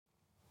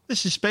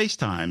This is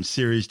Spacetime,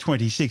 Series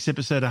 26,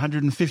 Episode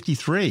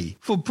 153,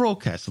 for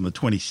broadcast on the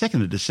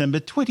 22nd of December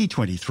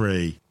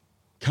 2023.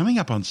 Coming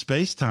up on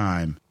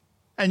Spacetime,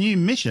 a new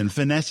mission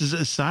for NASA's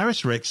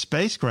OSIRIS-Rex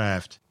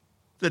spacecraft,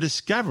 the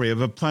discovery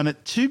of a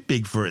planet too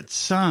big for its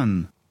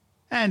sun,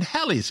 and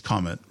Halley's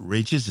Comet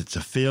reaches its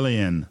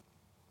aphelion.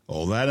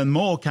 All that and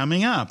more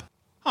coming up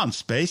on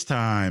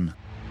Spacetime.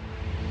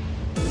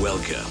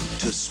 Welcome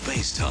to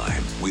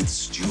Spacetime with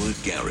Stuart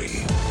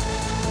Gary.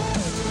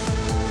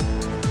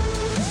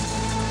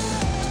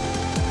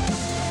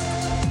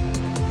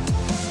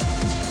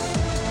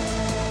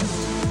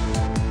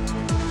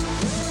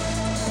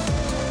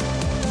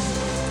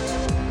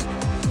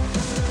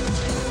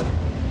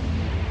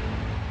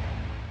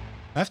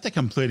 After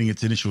completing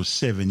its initial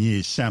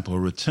 7-year sample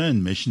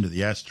return mission to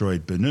the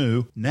asteroid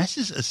Bennu,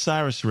 NASA's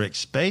OSIRIS-Rex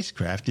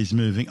spacecraft is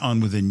moving on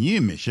with a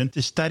new mission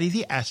to study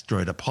the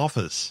asteroid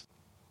Apophis.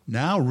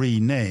 Now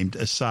renamed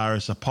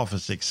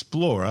OSIRIS-Apophis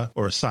Explorer,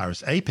 or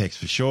OSIRIS-APEX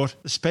for short,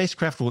 the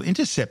spacecraft will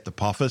intercept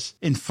Apophis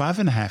in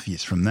 5.5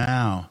 years from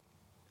now.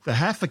 The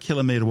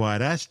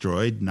half-a-kilometre-wide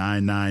asteroid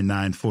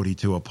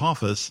 99942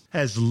 Apophis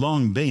has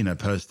long been a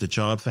poster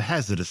child for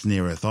hazardous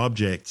near-Earth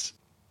objects.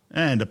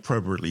 And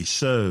appropriately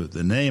so,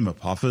 the name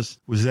Apophis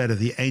was that of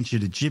the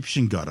ancient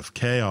Egyptian god of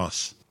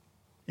chaos.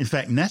 In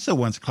fact, NASA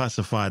once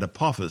classified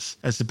Apophis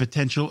as a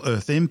potential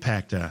Earth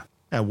impactor.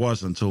 That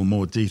was until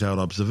more detailed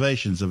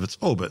observations of its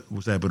orbit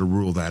was able to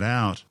rule that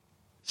out.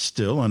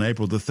 Still, on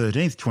April the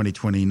 13th,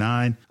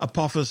 2029,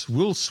 Apophis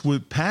will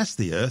swoop past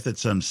the Earth at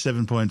some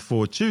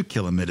 7.42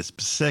 kilometres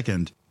per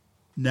second.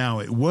 Now,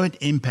 it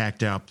won't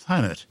impact our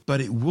planet,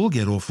 but it will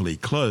get awfully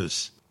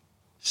close,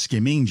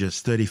 skimming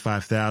just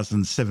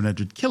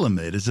 35,700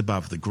 kilometres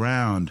above the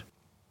ground.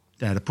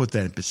 Now, to put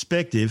that in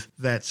perspective,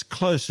 that's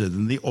closer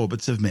than the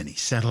orbits of many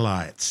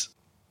satellites.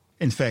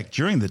 In fact,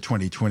 during the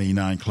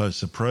 2029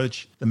 close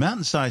approach, the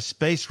mountain-sized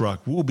space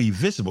rock will be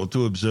visible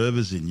to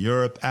observers in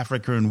Europe,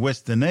 Africa and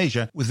Western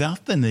Asia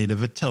without the need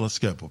of a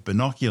telescope or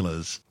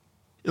binoculars.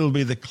 It'll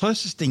be the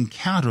closest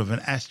encounter of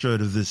an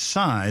asteroid of this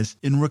size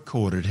in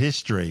recorded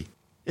history.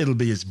 It'll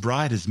be as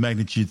bright as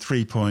magnitude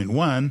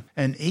 3.1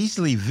 and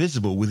easily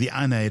visible with the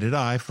unaided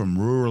eye from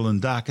rural and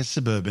darker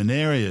suburban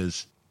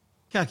areas.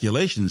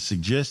 Calculations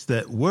suggest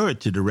that were it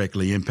to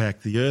directly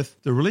impact the Earth,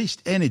 the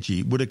released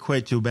energy would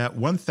equate to about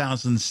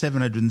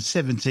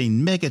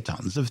 1,717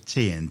 megatons of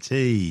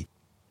TNT.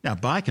 Now,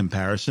 by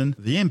comparison,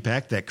 the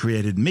impact that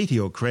created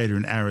Meteor Crater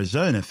in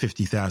Arizona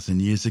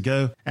 50,000 years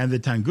ago and the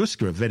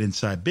Tunguska event in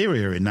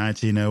Siberia in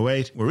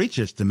 1908 were each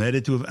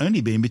estimated to have only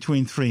been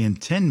between 3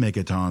 and 10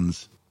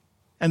 megatons.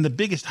 And the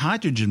biggest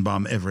hydrogen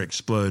bomb ever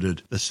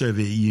exploded, the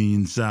Soviet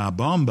Union's Tsar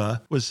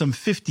Bomba, was some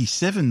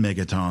 57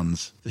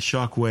 megatons. The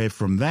shock wave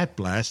from that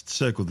blast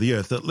circled the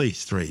Earth at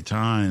least 3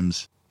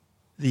 times.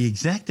 The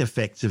exact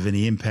effects of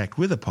any impact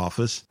with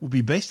Apophis will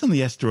be based on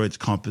the asteroid's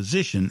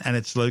composition and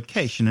its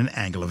location and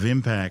angle of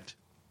impact.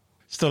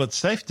 Still, it's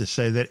safe to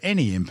say that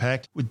any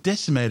impact would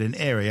decimate an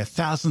area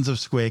thousands of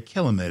square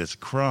kilometres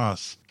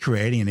across,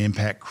 creating an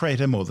impact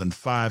crater more than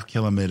 5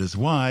 kilometres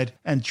wide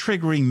and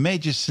triggering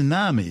major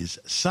tsunamis,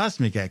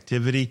 seismic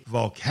activity,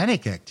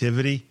 volcanic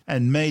activity,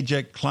 and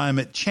major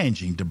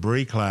climate-changing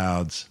debris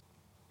clouds.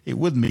 It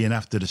wouldn't be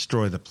enough to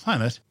destroy the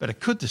planet, but it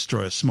could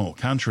destroy a small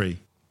country.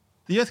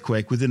 The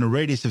earthquake within a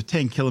radius of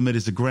 10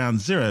 kilometres of ground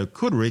zero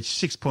could reach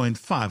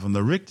 6.5 on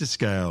the Richter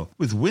scale,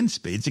 with wind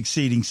speeds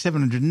exceeding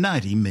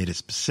 790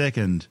 metres per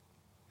second.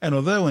 And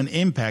although an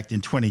impact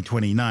in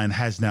 2029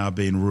 has now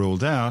been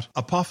ruled out,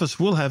 Apophis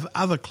will have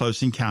other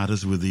close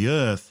encounters with the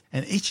Earth,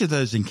 and each of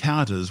those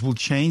encounters will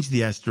change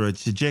the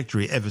asteroid's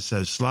trajectory ever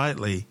so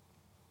slightly.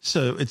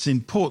 So it's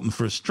important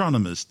for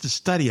astronomers to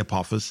study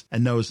Apophis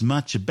and know as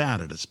much about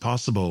it as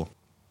possible.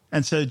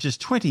 And so just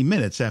 20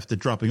 minutes after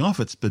dropping off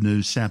its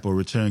Bennu sample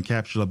return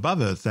capsule above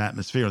Earth's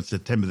atmosphere on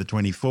September the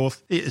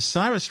 24th, the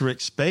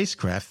OSIRIS-Rex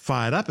spacecraft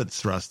fired up its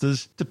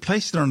thrusters to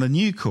place it on a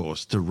new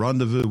course to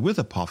rendezvous with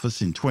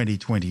Apophis in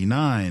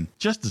 2029,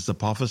 just as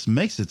Apophis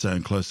makes its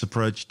own close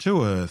approach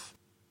to Earth.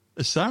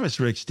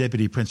 OSIRIS-Rex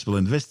Deputy Principal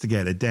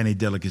Investigator Danny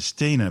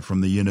Dell'Agostina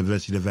from the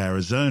University of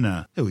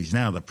Arizona, who is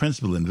now the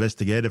Principal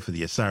Investigator for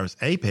the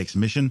OSIRIS-APEX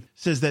mission,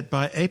 says that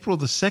by April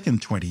the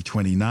 2nd,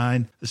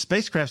 2029, the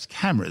spacecraft's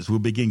cameras will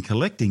begin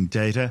collecting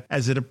data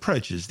as it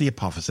approaches the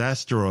Apophis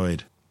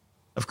asteroid.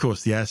 Of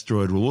course, the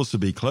asteroid will also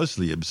be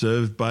closely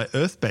observed by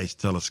Earth-based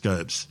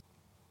telescopes.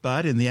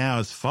 But in the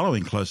hours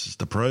following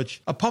closest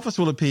approach, Apophis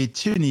will appear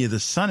too near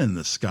the Sun in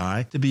the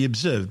sky to be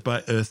observed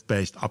by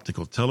Earth-based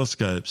optical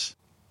telescopes.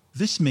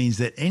 This means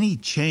that any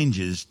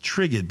changes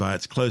triggered by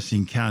its close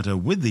encounter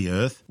with the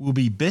Earth will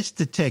be best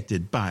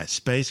detected by a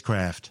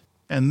spacecraft.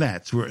 And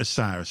that's where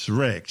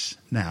OSIRIS-Rex,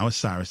 now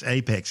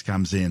OSIRIS-APEX,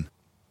 comes in.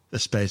 The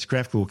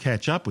spacecraft will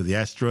catch up with the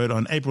asteroid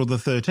on April the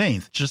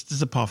 13th, just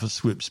as Apophis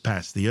swoops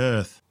past the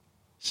Earth.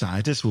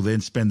 Scientists will then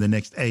spend the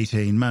next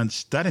 18 months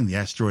studying the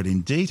asteroid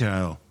in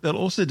detail. They'll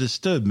also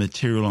disturb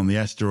material on the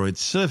asteroid's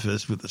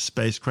surface with the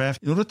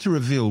spacecraft in order to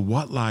reveal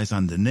what lies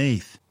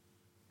underneath.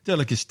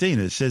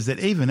 Delicastina says that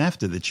even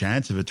after the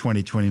chance of a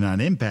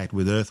 2029 impact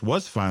with Earth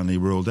was finally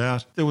ruled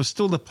out, there was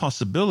still the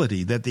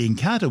possibility that the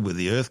encounter with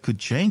the Earth could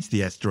change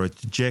the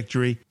asteroid's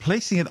trajectory,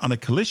 placing it on a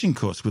collision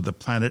course with the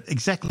planet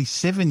exactly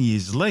 7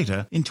 years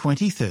later in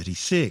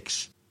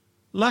 2036.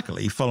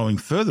 Luckily, following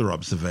further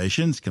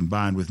observations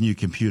combined with new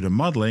computer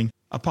modelling,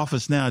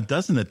 Apophis now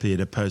doesn't appear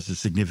to pose a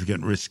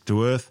significant risk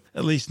to Earth,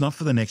 at least not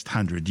for the next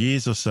 100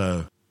 years or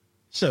so.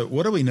 So,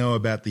 what do we know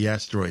about the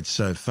asteroid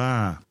so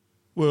far?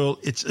 Well,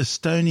 it's a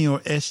stony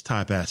or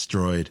S-type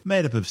asteroid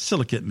made up of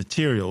silicate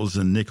materials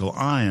and nickel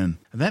iron,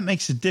 and that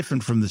makes it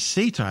different from the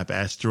C-type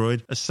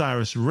asteroid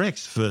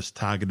OSIRIS-Rex first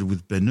targeted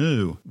with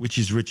Bennu, which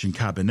is rich in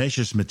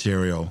carbonaceous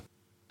material.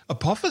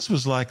 Apophis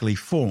was likely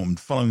formed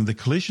following the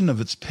collision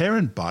of its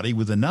parent body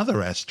with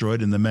another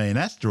asteroid in the main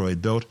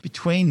asteroid belt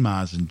between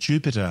Mars and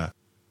Jupiter.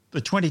 The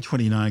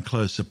 2029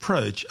 close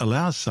approach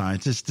allows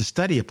scientists to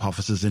study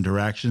Apophis's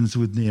interactions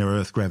with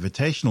near-Earth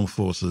gravitational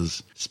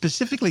forces,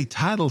 specifically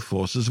tidal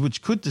forces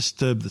which could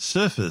disturb the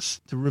surface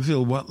to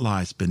reveal what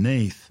lies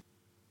beneath.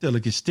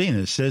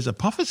 Delicastina says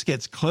Apophis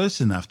gets close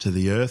enough to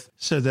the Earth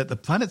so that the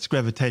planet's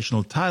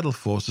gravitational tidal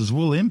forces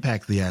will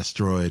impact the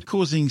asteroid,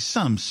 causing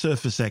some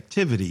surface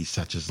activity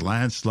such as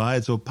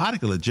landslides or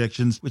particle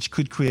ejections which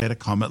could create a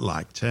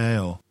comet-like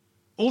tail.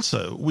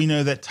 Also, we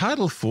know that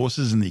tidal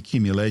forces and the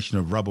accumulation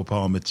of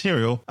rubble-pile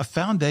material are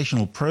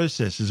foundational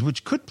processes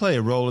which could play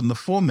a role in the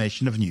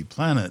formation of new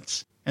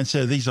planets. And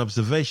so these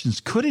observations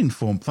could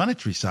inform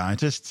planetary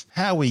scientists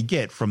how we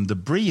get from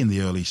debris in the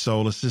early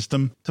solar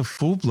system to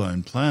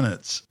full-blown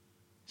planets.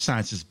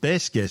 Science's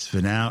best guess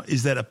for now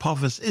is that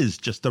Apophis is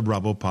just a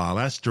rubble-pile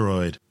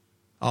asteroid.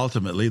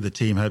 Ultimately, the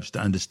team hopes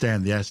to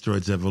understand the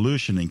asteroid's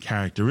evolution and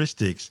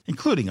characteristics,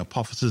 including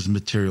Apophis's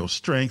material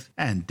strength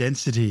and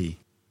density.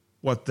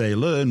 What they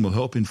learn will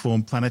help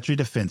inform planetary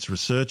defense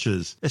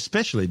researchers,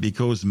 especially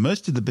because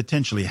most of the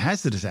potentially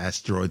hazardous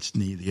asteroids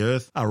near the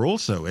Earth are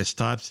also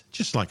S-types,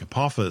 just like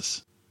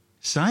Apophis.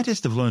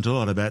 Scientists have learned a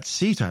lot about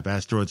C-type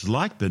asteroids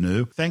like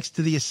Bennu thanks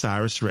to the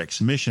OSIRIS-Rex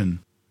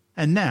mission.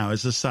 And now,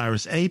 as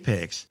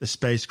OSIRIS-Apex, the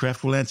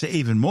spacecraft will answer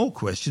even more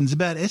questions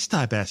about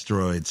S-type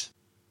asteroids.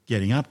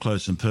 Getting up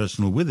close and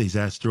personal with these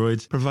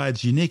asteroids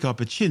provides unique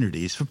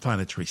opportunities for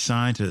planetary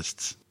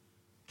scientists.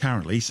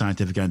 Currently,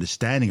 scientific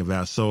understanding of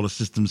our solar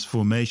system's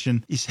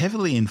formation is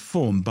heavily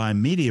informed by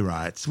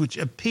meteorites, which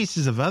are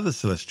pieces of other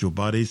celestial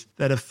bodies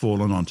that have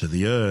fallen onto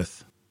the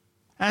Earth.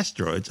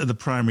 Asteroids are the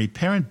primary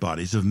parent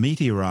bodies of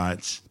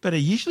meteorites, but are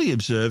usually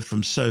observed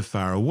from so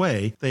far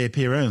away they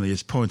appear only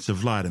as points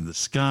of light in the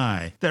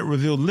sky that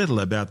reveal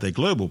little about their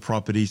global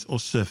properties or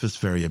surface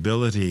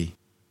variability.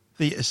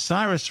 The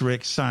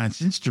OSIRIS-Rex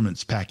Science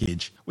Instruments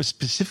package was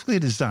specifically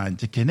designed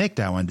to connect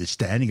our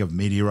understanding of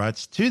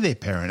meteorites to their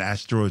parent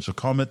asteroids or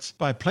comets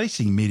by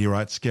placing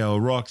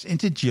meteorite-scale rocks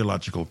into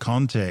geological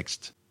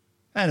context.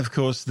 And of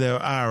course, there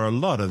are a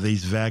lot of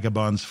these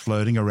vagabonds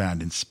floating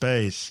around in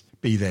space,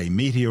 be they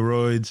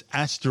meteoroids,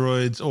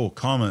 asteroids, or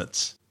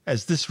comets,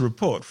 as this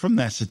report from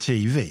NASA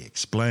TV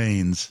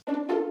explains.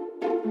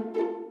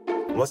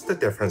 What's the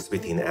difference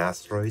between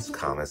asteroids,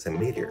 comets, and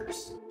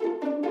meteors?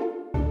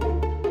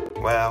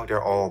 Well,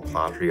 they're all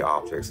planetary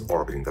objects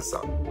orbiting the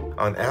Sun.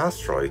 An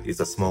asteroid is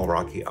a small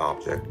rocky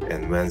object,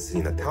 and when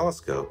seen in a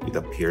telescope, it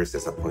appears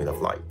as a point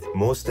of light.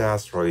 Most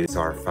asteroids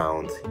are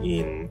found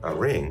in a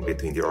ring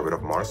between the orbit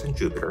of Mars and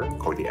Jupiter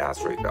called the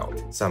asteroid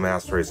belt. Some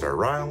asteroids are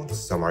round,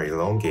 some are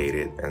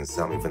elongated, and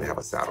some even have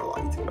a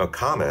satellite. A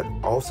comet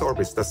also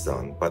orbits the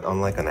Sun, but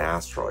unlike an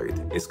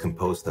asteroid, is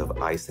composed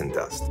of ice and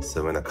dust.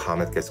 So when a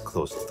comet gets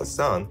close to the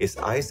Sun, its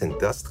ice and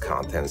dust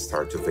contents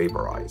start to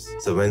vaporize.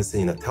 So when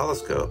seen in a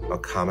telescope, a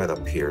comet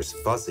appears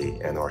fuzzy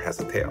and or has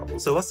a tail.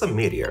 So what's a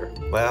meteor?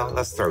 Well,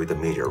 let's start with a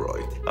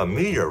meteoroid. A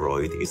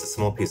meteoroid is a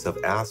small piece of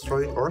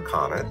asteroid or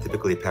comet,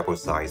 typically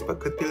pebble-sized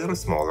but could be a little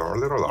smaller or a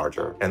little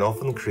larger, and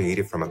often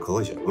created from a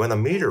collision. When a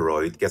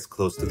meteoroid gets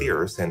close to the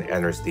Earth and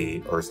enters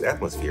the Earth's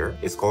atmosphere,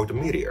 it's called a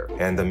meteor.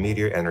 And the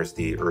meteor enters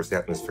the Earth's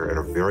atmosphere at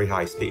a very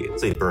high speed,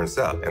 so it burns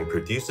up and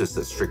produces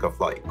a streak of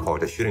light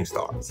called a shooting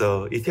star.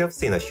 So if you have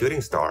seen a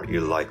shooting star,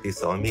 you likely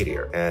saw a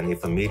meteor. And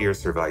if a meteor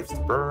survives the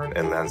burn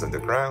and lands on the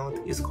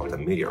ground, it's called a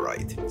meteorite.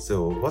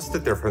 So what's the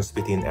difference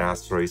between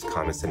asteroids,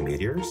 comets, and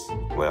meteors?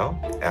 Well,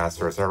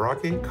 asteroids are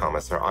rocky,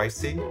 comets are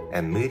icy,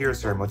 and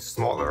meteors are much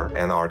smaller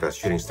and are the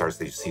shooting stars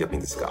that you see up in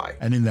the sky.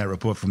 And in that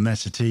report from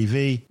NASA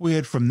TV, we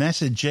heard from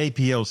NASA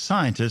JPL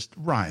scientist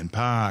Ryan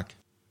Park.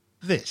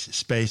 This is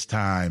Space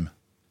Time.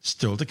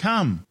 Still to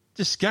come,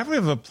 discovery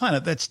of a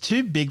planet that's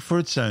too big for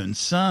its own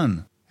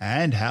sun,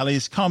 and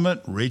Halley's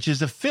Comet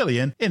reaches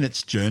aphelion in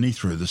its journey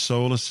through the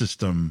solar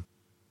system.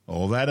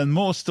 All that and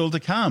more still to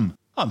come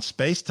on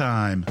Space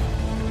Time.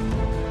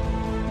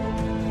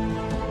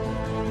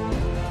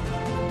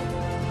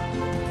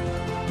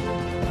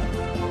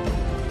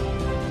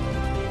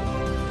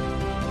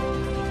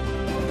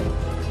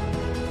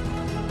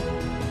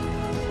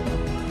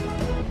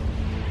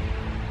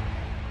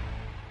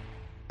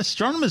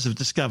 Astronomers have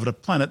discovered a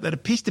planet that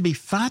appears to be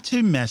far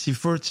too massive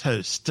for its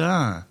host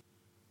star.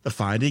 The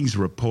findings,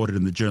 reported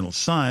in the journal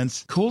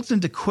Science, calls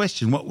into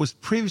question what was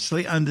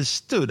previously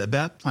understood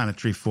about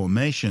planetary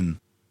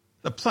formation.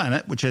 The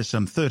planet, which has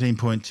some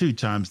 13.2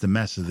 times the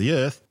mass of the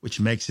Earth,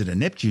 which makes it a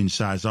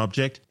Neptune-sized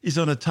object, is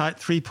on a tight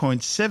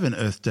 3.7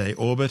 Earth-day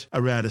orbit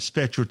around a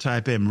spectral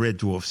Type M red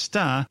dwarf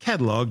star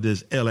catalogued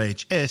as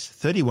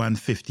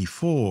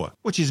LHS-3154,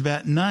 which is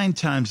about 9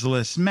 times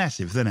less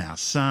massive than our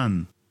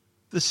Sun.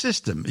 The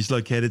system is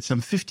located some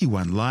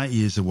 51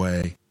 light-years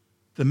away.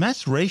 The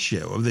mass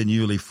ratio of the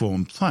newly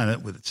formed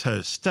planet with its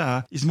host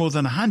star is more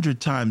than 100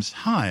 times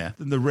higher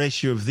than the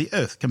ratio of the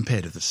Earth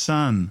compared to the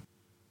Sun.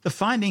 The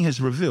finding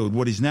has revealed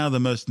what is now the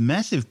most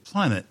massive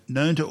planet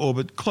known to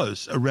orbit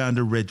close around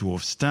a red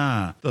dwarf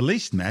star, the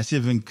least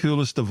massive and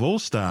coolest of all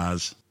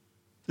stars.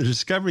 The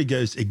discovery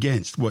goes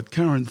against what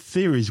current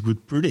theories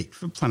would predict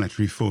for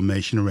planetary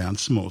formation around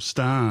small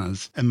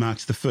stars, and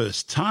marks the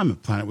first time a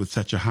planet with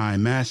such a high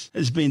mass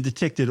has been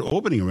detected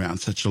orbiting around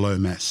such a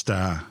low-mass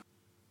star.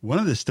 One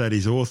of the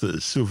study's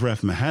authors,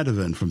 Suvraf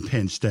Mahadevan from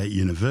Penn State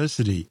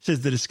University,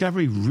 says the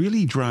discovery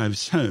really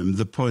drives home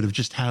the point of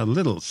just how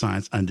little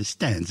science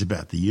understands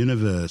about the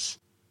universe.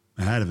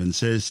 Mahadevan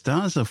says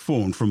stars are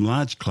formed from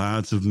large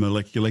clouds of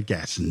molecular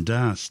gas and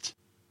dust.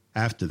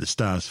 After the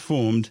star's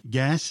formed,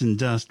 gas and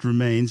dust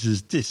remains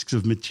as disks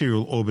of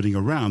material orbiting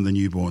around the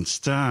newborn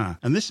star,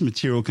 and this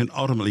material can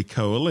ultimately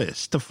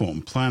coalesce to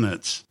form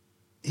planets.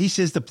 He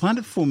says the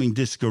planet-forming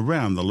disk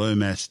around the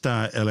low-mass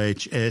star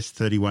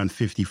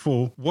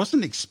LHS-3154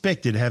 wasn't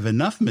expected to have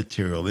enough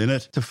material in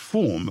it to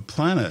form a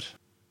planet.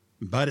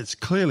 But it's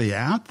clearly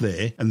out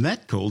there, and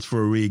that calls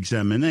for a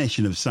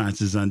re-examination of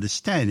science's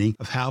understanding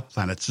of how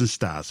planets and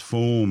stars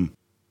form.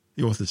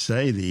 The authors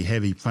say the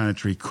heavy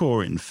planetary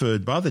core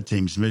inferred by the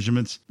team's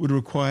measurements would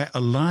require a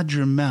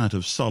larger amount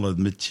of solid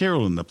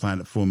material in the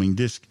planet-forming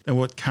disk than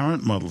what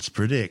current models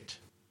predict.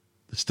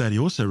 The study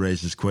also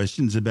raises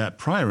questions about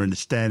prior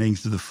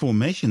understandings of the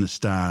formation of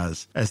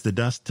stars, as the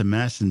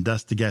dust-to-mass and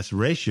dust-to-gas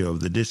ratio of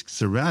the disks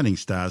surrounding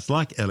stars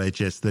like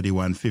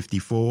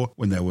LHS-3154,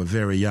 when they were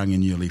very young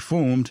and newly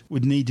formed,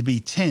 would need to be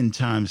 10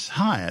 times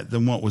higher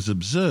than what was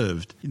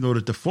observed in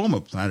order to form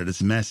a planet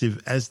as massive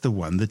as the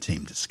one the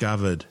team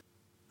discovered.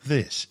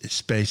 This is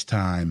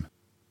Space-Time.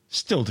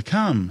 Still to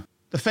come,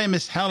 the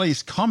famous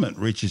Halley's Comet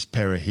reaches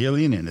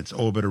perihelion in its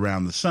orbit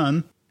around the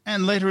Sun,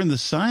 and later in the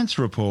Science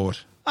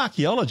Report,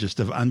 archaeologists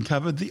have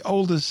uncovered the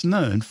oldest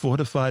known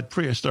fortified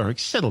prehistoric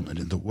settlement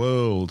in the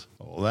world.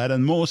 All that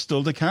and more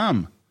still to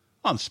come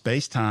on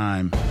Space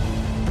Time.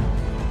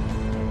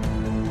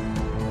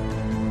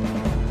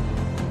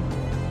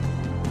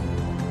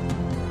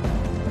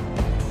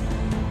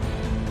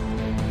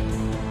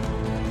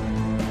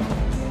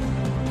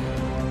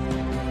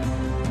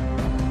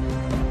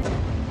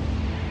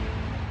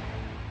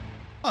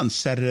 On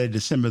Saturday,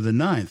 December the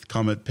 9th,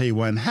 Comet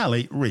P1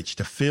 Halley reached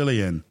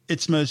aphelion,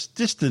 its most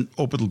distant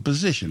orbital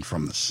position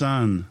from the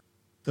Sun.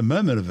 The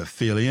moment of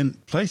aphelion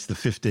placed the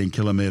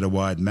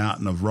 15-kilometre-wide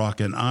mountain of rock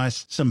and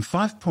ice some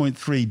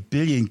 5.3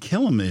 billion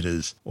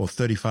kilometres, or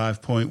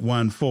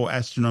 35.14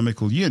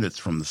 astronomical units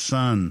from the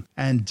Sun,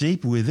 and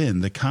deep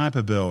within the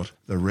Kuiper Belt,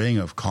 the ring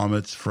of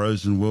comets,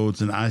 frozen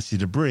worlds and icy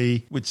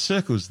debris which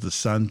circles the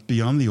Sun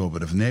beyond the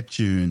orbit of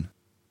Neptune.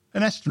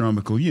 An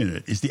astronomical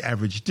unit is the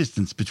average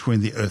distance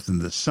between the Earth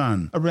and the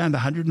Sun, around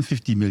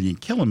 150 million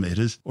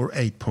kilometres or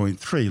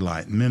 8.3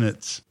 light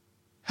minutes.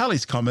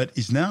 Halley's Comet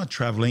is now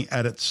travelling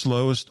at its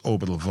slowest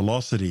orbital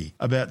velocity,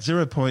 about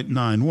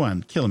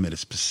 0.91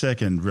 kilometres per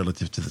second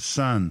relative to the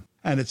Sun,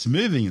 and it's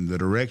moving in the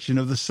direction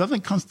of the southern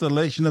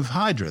constellation of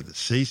Hydra, the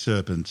sea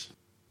serpent.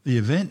 The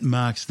event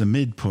marks the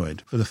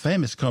midpoint for the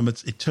famous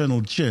comet's eternal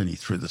journey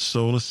through the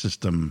solar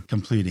system,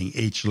 completing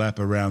each lap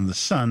around the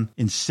Sun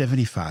in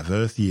 75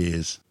 Earth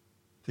years.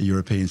 The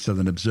European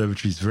Southern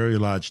Observatory's Very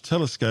Large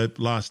Telescope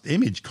last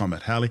imaged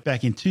Comet Halley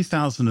back in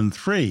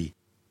 2003.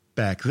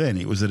 Back then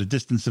it was at a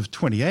distance of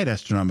 28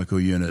 astronomical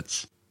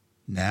units.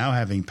 Now,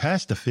 having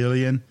passed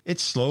aphelion,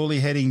 it's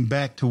slowly heading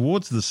back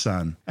towards the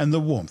Sun and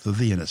the warmth of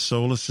the inner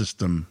solar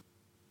system.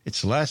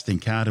 Its last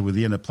encounter with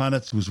the inner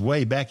planets was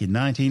way back in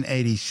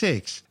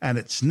 1986, and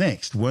its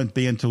next won't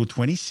be until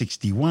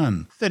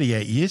 2061,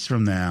 38 years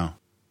from now.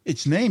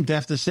 It's named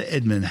after Sir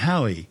Edmund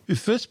Halley, who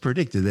first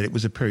predicted that it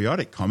was a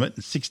periodic comet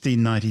in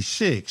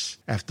 1696,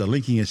 after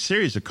linking a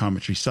series of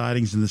cometary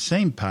sightings in the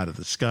same part of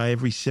the sky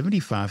every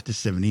 75 to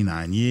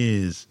 79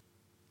 years.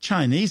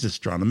 Chinese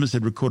astronomers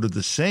had recorded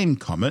the same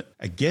comet,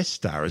 a guest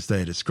star as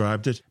they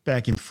described it,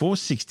 back in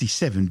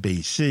 467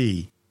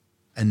 BC.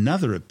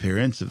 Another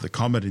appearance of the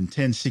comet in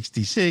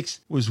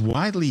 1066 was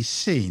widely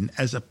seen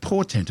as a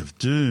portent of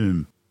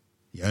doom.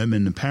 The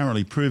omen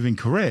apparently proving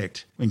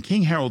correct when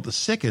King Harold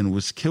II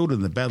was killed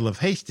in the Battle of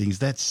Hastings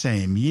that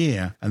same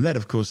year, and that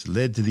of course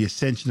led to the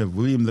ascension of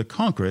William the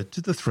Conqueror to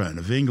the throne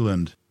of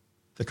England.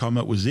 The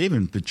comet was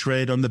even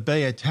portrayed on the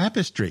Bayeux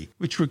Tapestry,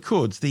 which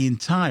records the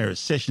entire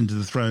accession to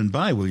the throne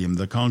by William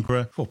the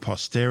Conqueror for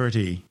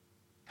posterity.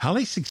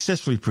 Halley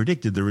successfully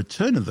predicted the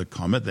return of the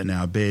comet that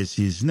now bears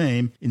his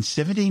name in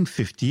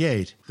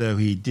 1758, though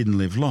he didn't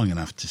live long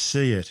enough to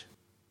see it.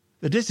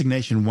 The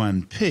designation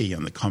 1P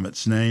on the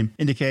comet's name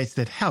indicates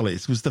that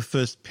Halley's was the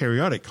first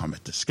periodic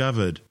comet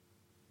discovered.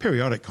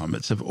 Periodic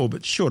comets have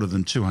orbits shorter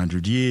than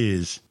 200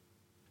 years.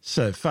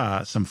 So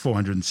far, some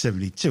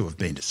 472 have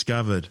been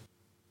discovered.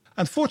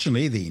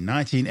 Unfortunately, the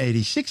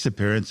 1986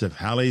 appearance of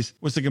Halley's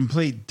was a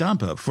complete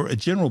dumper for a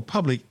general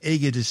public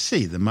eager to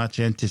see the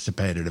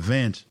much-anticipated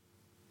event.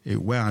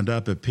 It wound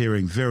up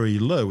appearing very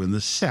low in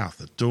the south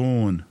at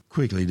dawn,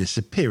 quickly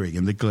disappearing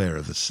in the glare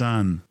of the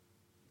sun.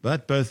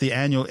 But both the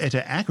annual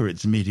Eta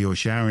Acyrids meteor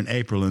shower in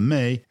April and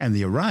May and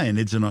the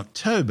Orionids in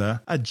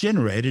October are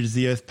generated as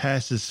the Earth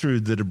passes through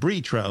the debris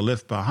trail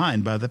left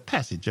behind by the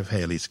passage of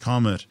Halley's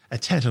Comet, a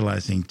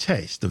tantalizing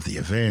taste of the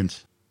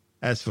event.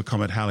 As for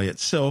Comet Halley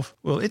itself,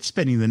 well, it's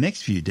spending the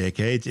next few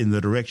decades in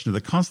the direction of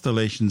the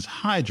constellations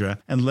Hydra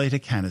and later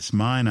Canis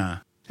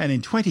Minor. And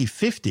in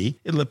 2050,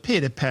 it'll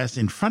appear to pass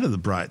in front of the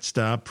bright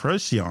star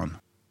Procyon.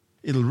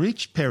 It'll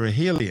reach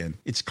perihelion,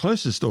 its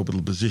closest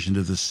orbital position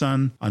to the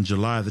Sun, on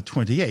July the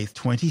 28th,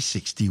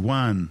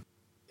 2061.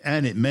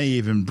 And it may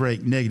even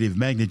break negative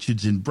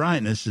magnitudes in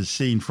brightness as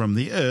seen from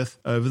the Earth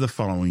over the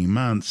following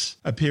months,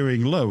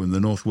 appearing low in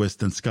the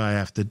northwestern sky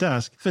after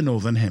dusk for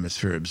Northern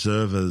Hemisphere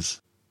observers.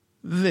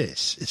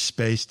 This is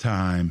Space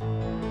Time.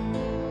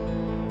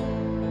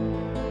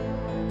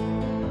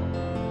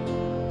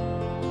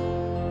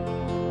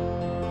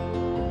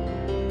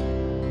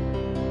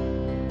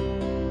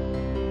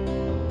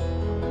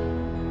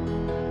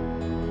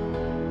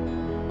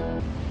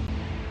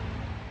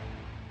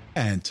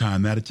 And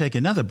time now to take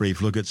another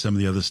brief look at some of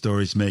the other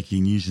stories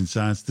making news in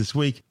science this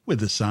week with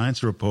the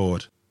Science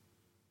Report.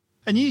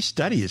 A new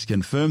study has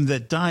confirmed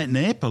that diet and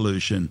air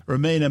pollution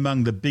remain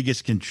among the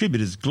biggest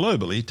contributors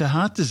globally to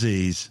heart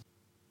disease.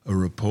 A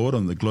report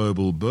on the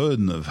global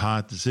burden of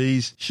heart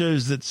disease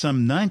shows that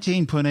some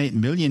 19.8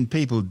 million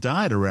people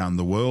died around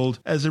the world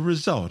as a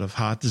result of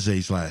heart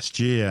disease last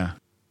year.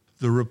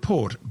 The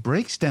report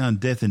breaks down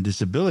death and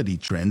disability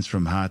trends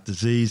from heart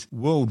disease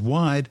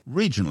worldwide,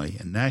 regionally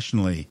and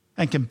nationally,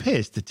 and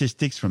compares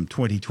statistics from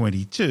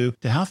 2022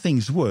 to how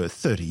things were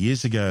 30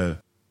 years ago.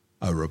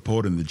 A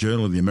report in the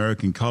Journal of the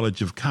American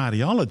College of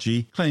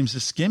Cardiology claims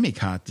ischemic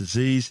heart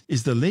disease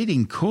is the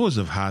leading cause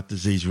of heart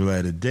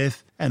disease-related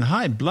death, and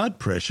high blood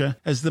pressure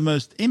has the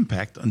most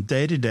impact on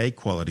day-to-day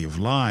quality of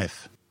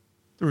life.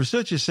 The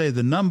researchers say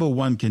the number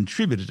one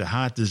contributor to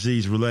heart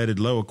disease-related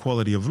lower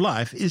quality of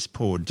life is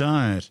poor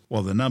diet,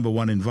 while the number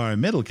one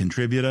environmental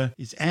contributor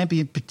is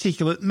ambient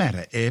particulate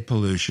matter air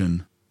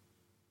pollution.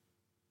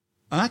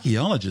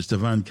 Archaeologists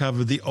have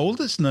uncovered the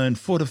oldest known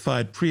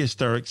fortified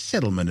prehistoric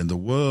settlement in the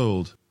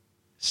world.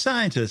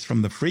 Scientists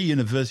from the Free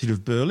University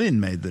of Berlin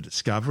made the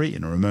discovery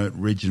in a remote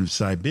region of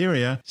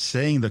Siberia,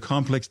 saying the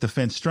complex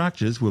defense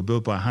structures were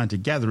built by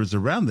hunter-gatherers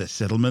around their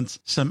settlements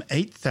some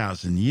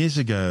 8,000 years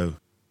ago.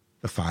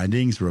 The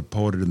findings,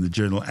 reported in the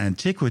journal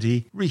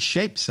Antiquity,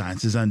 reshaped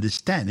science's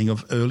understanding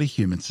of early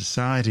human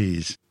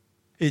societies.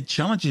 It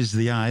challenges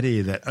the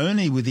idea that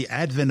only with the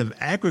advent of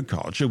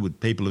agriculture would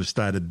people have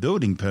started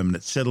building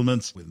permanent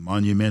settlements with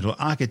monumental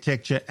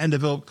architecture and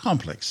developed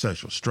complex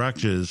social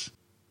structures.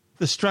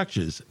 The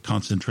structures,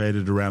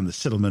 concentrated around the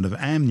settlement of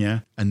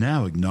Amnia, are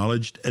now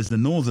acknowledged as the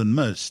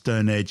northernmost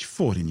Stone Age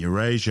fort in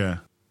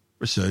Eurasia.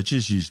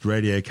 Researchers used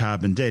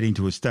radiocarbon dating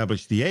to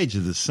establish the age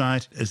of the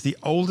site as the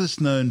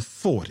oldest known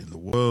fort in the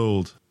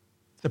world.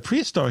 The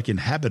prehistoric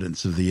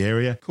inhabitants of the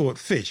area caught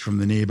fish from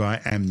the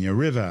nearby Amnia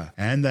River,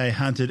 and they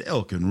hunted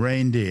elk and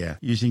reindeer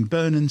using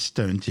bone and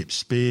stone-tipped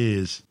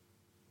spears.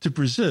 To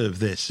preserve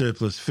their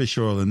surplus fish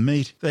oil and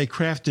meat, they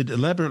crafted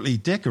elaborately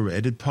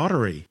decorated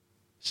pottery.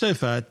 So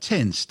far,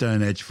 10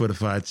 Stone Age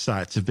fortified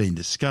sites have been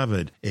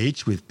discovered,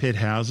 each with pit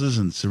houses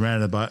and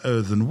surrounded by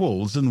earthen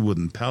walls and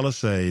wooden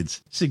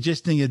palisades,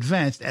 suggesting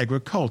advanced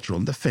agricultural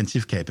and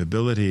defensive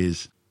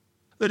capabilities.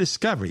 The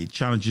discovery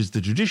challenges the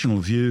traditional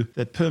view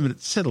that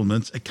permanent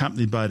settlements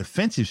accompanied by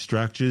defensive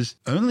structures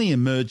only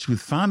emerged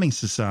with farming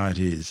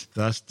societies,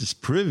 thus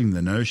disproving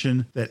the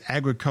notion that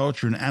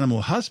agriculture and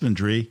animal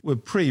husbandry were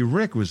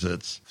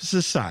prerequisites for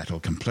societal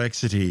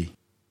complexity.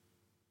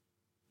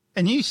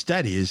 A new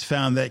study has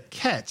found that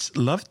cats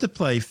love to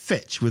play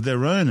fetch with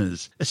their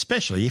owners,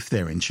 especially if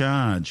they're in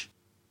charge.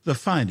 The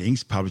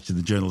findings, published in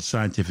the journal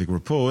Scientific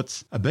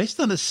Reports, are based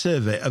on a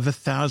survey of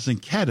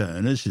 1,000 cat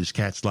owners whose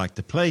cats like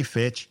to play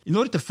fetch in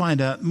order to find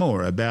out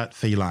more about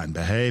feline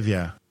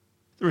behaviour.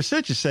 The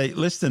researchers say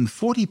less than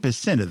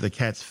 40% of the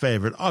cat's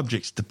favourite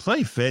objects to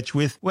play fetch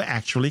with were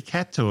actually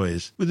cat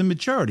toys, with the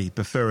majority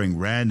preferring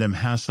random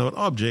household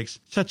objects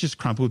such as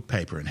crumpled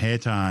paper and hair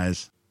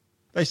ties.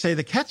 They say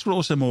the cats were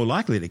also more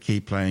likely to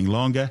keep playing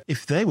longer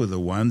if they were the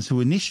ones who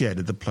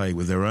initiated the play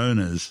with their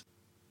owners.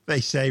 They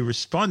say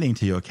responding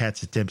to your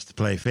cat's attempts to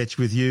play fetch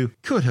with you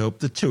could help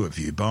the two of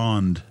you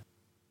bond.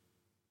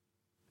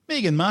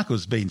 Meghan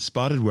Markle's been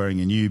spotted wearing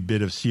a new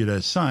bit of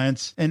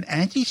pseudoscience, an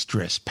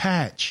anti-stress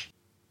patch.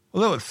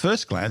 Although at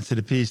first glance it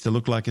appears to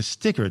look like a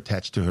sticker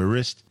attached to her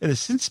wrist, it has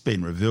since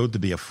been revealed to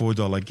be a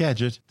 $4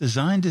 gadget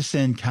designed to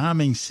send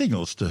calming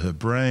signals to her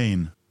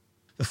brain.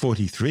 The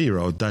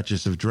 43-year-old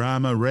Duchess of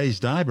Drama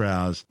raised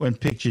eyebrows when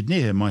pictured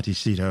near her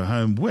Montecito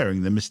home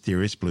wearing the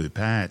mysterious blue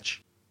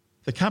patch.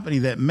 The company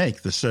that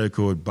make the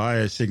so-called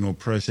biosignal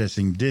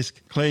processing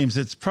disc claims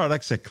its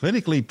products are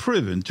clinically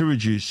proven to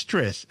reduce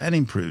stress and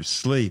improve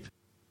sleep.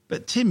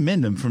 But Tim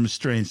Mendham from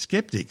Australian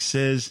Skeptics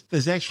says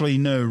there's actually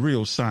no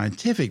real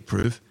scientific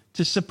proof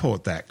to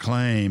support that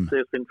claim.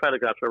 There's been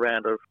photographs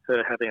around of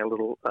her having a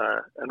little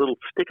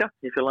sticker,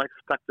 if you like,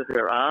 stuck to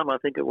her arm, I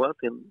think it was,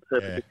 in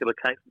her particular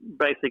case.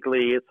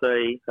 Basically, it's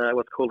a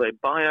what's called a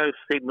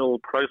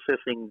biosignal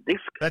processing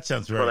disc. That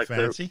sounds very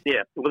fancy.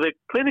 Well, they're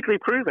clinically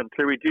proven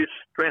to reduce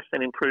stress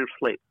and improve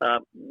sleep.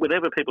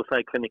 Whenever people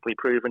say clinically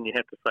proven, you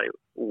have to say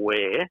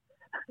where.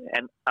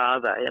 And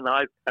are they? And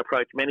I've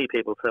approached many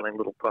people selling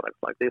little products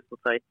like this and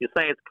say, you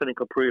say it's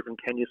clinical proven,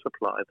 can you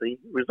supply the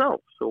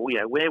results? Or,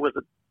 where was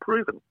it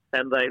proven?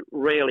 And they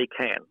rarely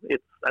can.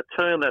 It's a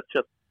term that's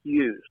just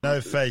used.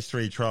 No phase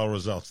 3 trial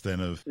results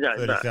then of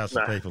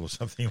 30,000 people or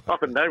something like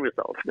Often no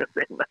results.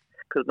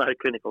 Because no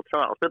clinical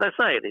trials. But they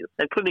say it is.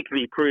 And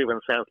clinically proven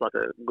sounds like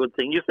a good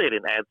thing. You see it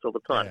in ads all the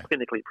time,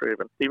 clinically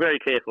proven. Be very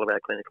careful about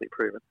clinically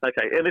proven.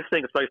 Okay, and this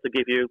thing is supposed to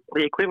give you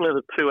the equivalent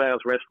of 2 hours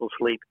restful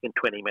sleep in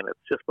 20 minutes,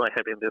 just by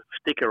having this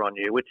sticker on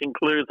you, which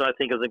includes, I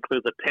think, a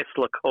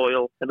Tesla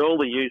coil and all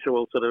the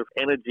usual sort of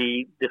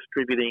energy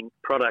distributing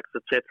products,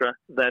 etc.,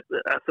 that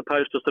are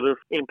supposed to sort of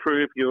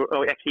improve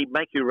or actually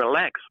make you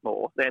relax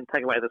more than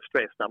take away the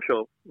stress. I'm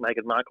sure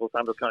Meghan Markle's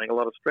undergoing a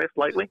lot of stress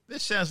lately.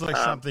 This sounds like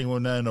something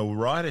Winona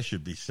Ryder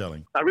should be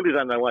selling. I really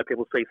don't know why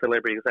people see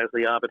celebrities as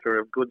the arbiter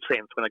of good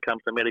sense when it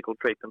comes to medical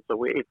treatments, or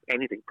if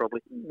anything,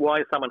 probably.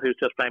 Why someone who's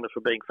just famous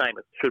for being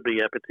famous should be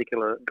a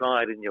particular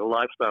guide in your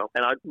lifestyle.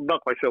 And I'm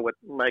not quite sure what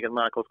Meghan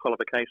Markle's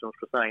qualifications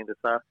for saying this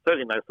are.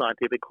 Certainly no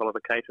scientific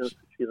qualifications.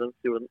 She's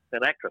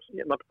an actress.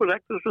 Not to put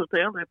actresses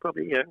down, they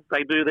probably,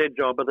 they do their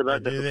job, but they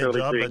don't necessarily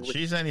do but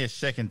she's only a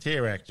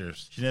second-tier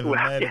actress. She never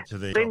made it to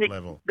the top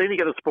level. Then you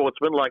get a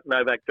sportsman like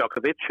Novak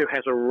Djokovic, who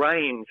has a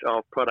range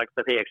of products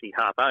that he actually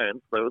half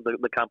owns,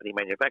 the company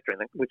manufacturing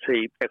them, which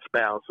he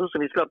espouses,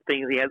 and he's got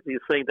things, he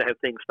seems to have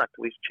things stuck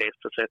to his chest,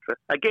 etc.,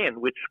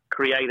 again, which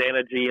create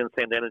energy and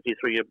send energy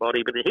through your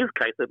body, but in his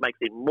case, it makes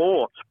him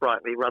more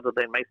sprightly rather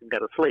than makes him go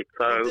to sleep.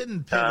 So,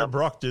 didn't Peter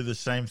Brock do the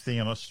same thing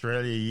in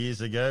Australia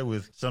years ago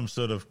with some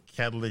sort of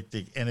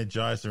catalytic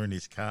energizer in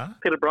his car?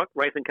 Peter Brock,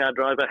 racing car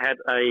driver, had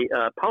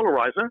a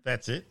polarizer.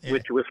 That's it.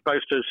 Which was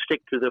supposed to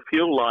stick to the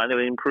fuel line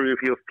and improve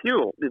your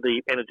fuel,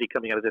 the energy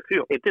coming out of the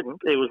fuel. It didn't.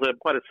 It was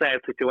quite a sad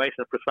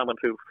situation for someone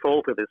to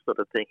fall for this sort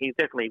of thing. He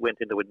definitely went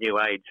into a new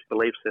age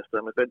belief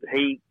system, but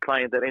he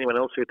claimed that anyone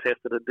else who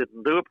tested it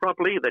didn't do it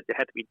properly, that it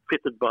had to be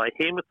fitted by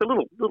him. It's a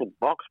little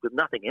box with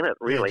nothing in it,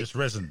 really. Yeah, just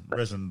resin.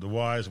 The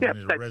wires went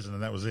into resin,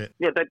 and that was it.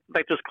 Yeah,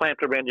 they just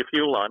clamped around your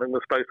fuel line and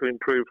was supposed to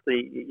improve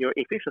your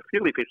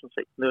fuel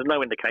efficiency. There's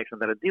no indication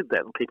that it did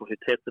that in people who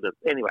tested it.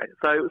 Anyway,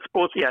 so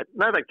sports,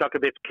 Novak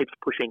Djokovic keeps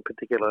pushing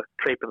particular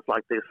treatments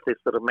like this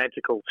sort of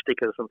magical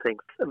stickers and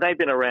things. And they've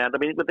been around. I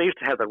mean, they used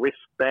to have the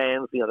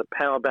wristbands, the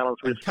power balance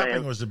wristbands.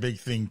 Cupping was a big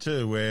thing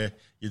too, where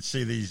you'd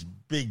see these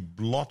big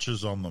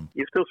blotches on them.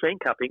 You're still seeing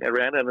cupping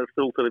around, and it's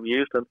still sort of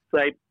used, and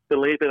they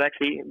believe it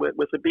actually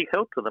was a big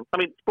help to them. I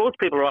mean, sports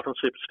people are often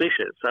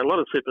superstitious. So a lot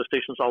of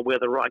superstitions are wear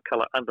the right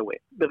colour underwear.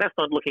 But that's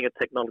not looking at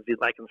technology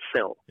they can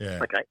sell. Yeah.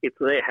 Okay, it's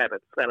their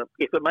habits. And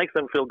if it makes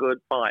them feel good,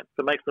 fine. If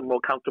it makes them more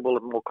comfortable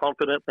and more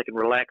confident, they can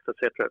relax,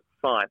 etc.,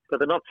 fine. But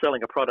they're not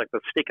selling a product, a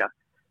sticker,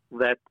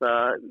 that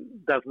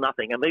does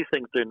nothing, and these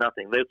things do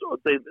nothing. They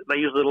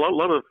use a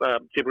lot of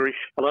gibberish,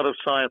 a lot of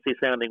sciencey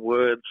sounding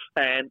words,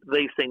 and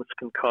these things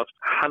can cost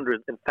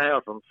hundreds and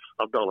thousands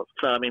of dollars.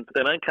 So, I mean,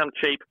 they don't come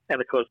cheap, and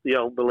of course the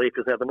old belief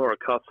is that the more it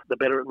costs, the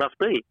better it must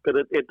be. But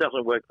it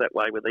doesn't work that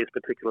way with these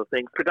particular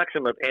things.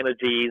 Production of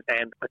energy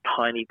and a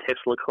tiny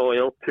Tesla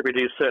coil to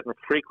produce certain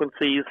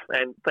frequencies,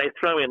 and they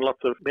throw in lots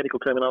of medical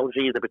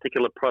terminology, the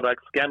particular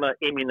products, gamma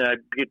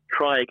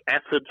immunobutyric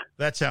acid.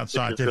 That sounds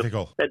scientific.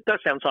 It does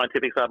sound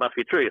scientific, so it must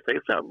be true. So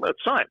it's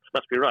science,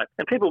 must be right.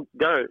 And people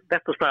go,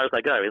 that's as far as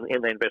they go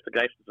in their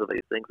investigations of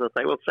these things, and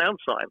say, well, it sounds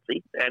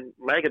sciencey, and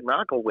Meghan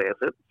Markle wears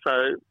it,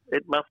 so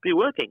it must be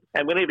working.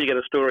 And whenever you get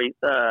a story,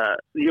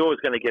 you're always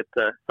going to get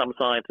some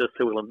scientists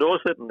who will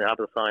endorse it, and the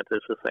other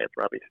scientists who say it's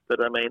rubbish. But,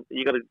 I mean,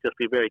 you've got to just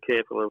be very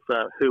careful of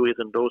who is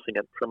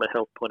endorsing it from a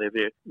health point of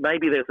view.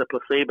 Maybe there's a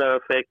placebo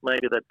effect.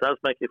 Maybe that does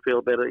make you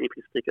feel better if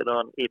you stick it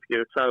on. If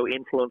you're so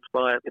influenced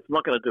by it, it's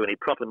not going to do any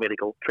proper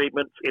medical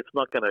treatments. It's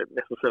not going to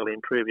necessarily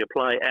improve your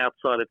play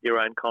outside of your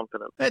own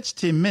confidence. That's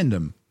Tim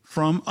Mendham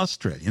from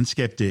Australian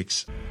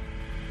Skeptics.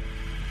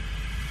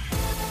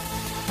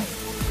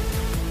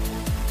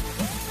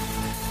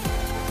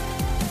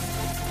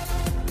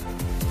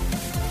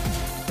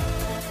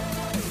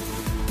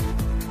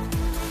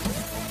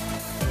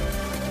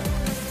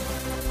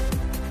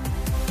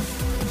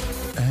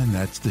 And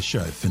that's the show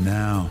for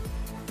now.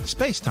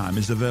 Spacetime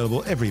is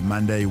available every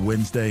Monday,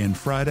 Wednesday and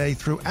Friday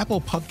through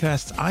Apple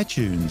Podcasts,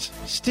 iTunes,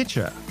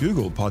 Stitcher,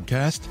 Google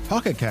Podcast,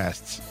 Pocket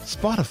Casts,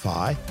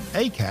 Spotify,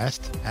 Acast,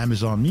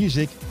 Amazon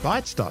Music,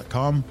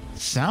 Bytes.com,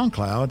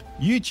 SoundCloud,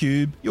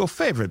 YouTube, your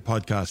favorite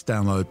podcast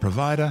download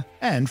provider,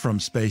 and from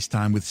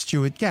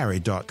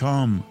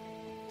spacetimewithstuartgary.com.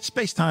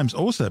 Spacetime's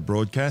also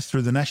broadcast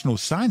through the National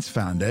Science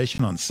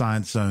Foundation on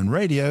Science Zone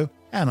Radio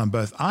and on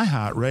both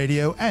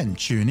iHeartRadio and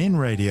TuneIn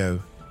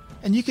Radio.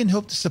 And you can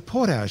help to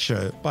support our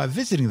show by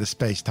visiting the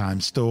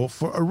Spacetime store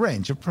for a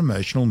range of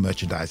promotional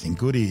merchandising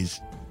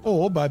goodies,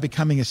 or by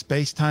becoming a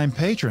Spacetime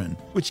patron,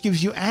 which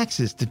gives you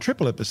access to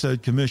triple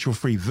episode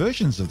commercial-free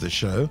versions of the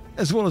show,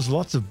 as well as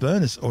lots of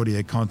bonus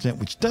audio content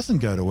which doesn't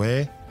go to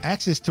air,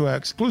 access to our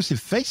exclusive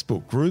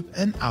Facebook group,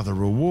 and other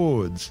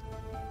rewards.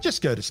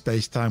 Just go to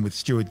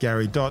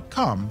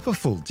spacetimewithstuartgary.com for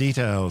full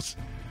details.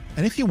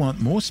 And if you want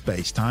more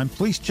Spacetime,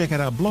 please check out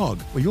our blog,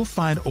 where you'll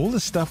find all the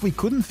stuff we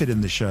couldn't fit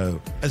in the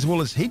show, as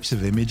well as heaps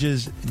of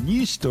images,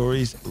 news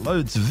stories,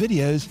 loads of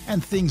videos,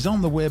 and things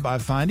on the web I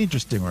find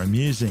interesting or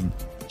amusing.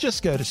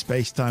 Just go to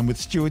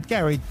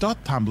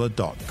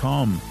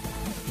spacetimewithstuartgary.tumblr.com.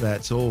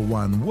 That's all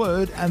one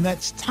word, and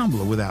that's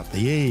Tumblr without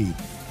the E.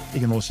 You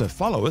can also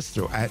follow us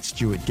through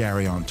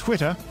 @StuartGary on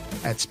Twitter,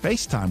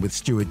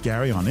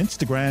 @SpaceTimeWithStuartGary on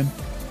Instagram,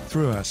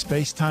 through our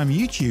Spacetime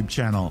YouTube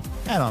channel,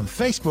 and on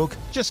Facebook,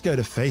 just go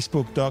to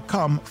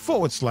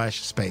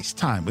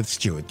facebook.com/Spacetime with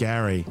Stuart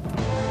Gary.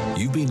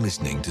 You've been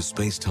listening to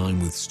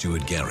Spacetime with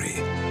Stuart Gary.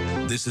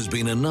 This has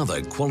been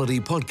another quality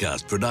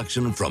podcast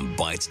production from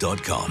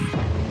Bytes.com.